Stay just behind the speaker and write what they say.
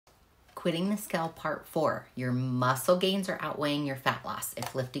Quitting the scale part 4. Your muscle gains are outweighing your fat loss.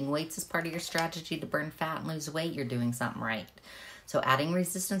 If lifting weights is part of your strategy to burn fat and lose weight, you're doing something right. So adding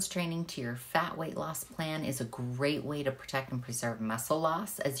resistance training to your fat weight loss plan is a great way to protect and preserve muscle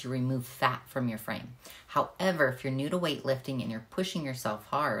loss as you remove fat from your frame. However, if you're new to weightlifting and you're pushing yourself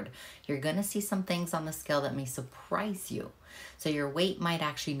hard, you're going to see some things on the scale that may surprise you. So your weight might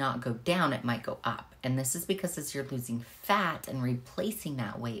actually not go down, it might go up. And this is because as you're losing fat and replacing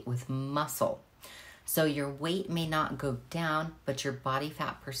that weight with muscle. So your weight may not go down, but your body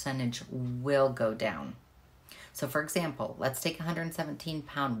fat percentage will go down. So for example, let's take a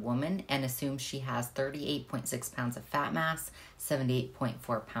 117-pound woman and assume she has 38.6 pounds of fat mass,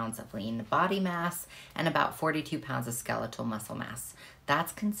 78.4 pounds of lean body mass, and about 42 pounds of skeletal muscle mass.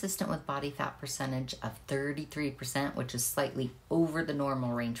 That's consistent with body fat percentage of 33%, which is slightly over the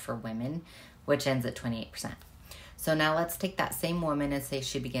normal range for women, which ends at 28%. So now let's take that same woman and say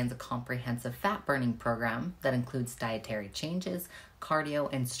she begins a comprehensive fat burning program that includes dietary changes, cardio,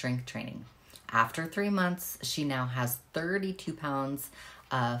 and strength training. After 3 months, she now has 32 pounds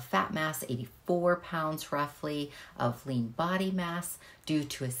of fat mass, 84 pounds roughly of lean body mass due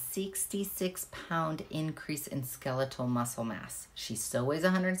to a 66-pound increase in skeletal muscle mass. She still weighs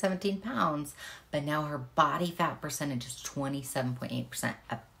 117 pounds, but now her body fat percentage is 27.8%,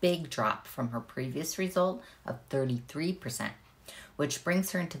 a big drop from her previous result of 33%. Which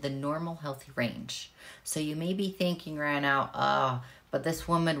brings her into the normal healthy range. So you may be thinking right now, but this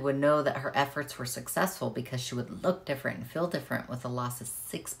woman would know that her efforts were successful because she would look different and feel different with a loss of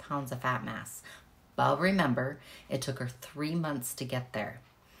 6 pounds of fat mass. But remember, it took her 3 months to get there.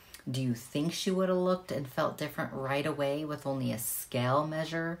 Do you think she would have looked and felt different right away with only a scale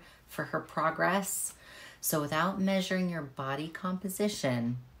measure for her progress? So without measuring your body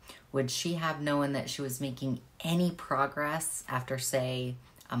composition, would she have known that she was making any progress after, say,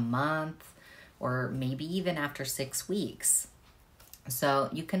 a month or maybe even after 6 weeks? So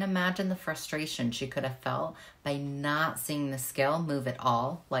you can imagine the frustration she could have felt by not seeing the scale move at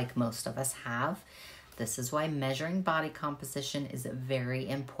all, like most of us have. This is why measuring body composition is very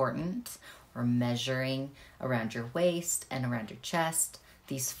important, or measuring around your waist and around your chest.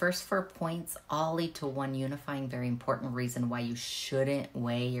 These first 4 points all lead to one unifying, very important reason why you shouldn't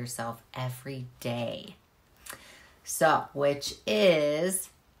weigh yourself every day. So, which is,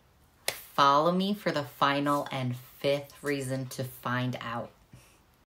 follow me for the final and 5th reason to find out.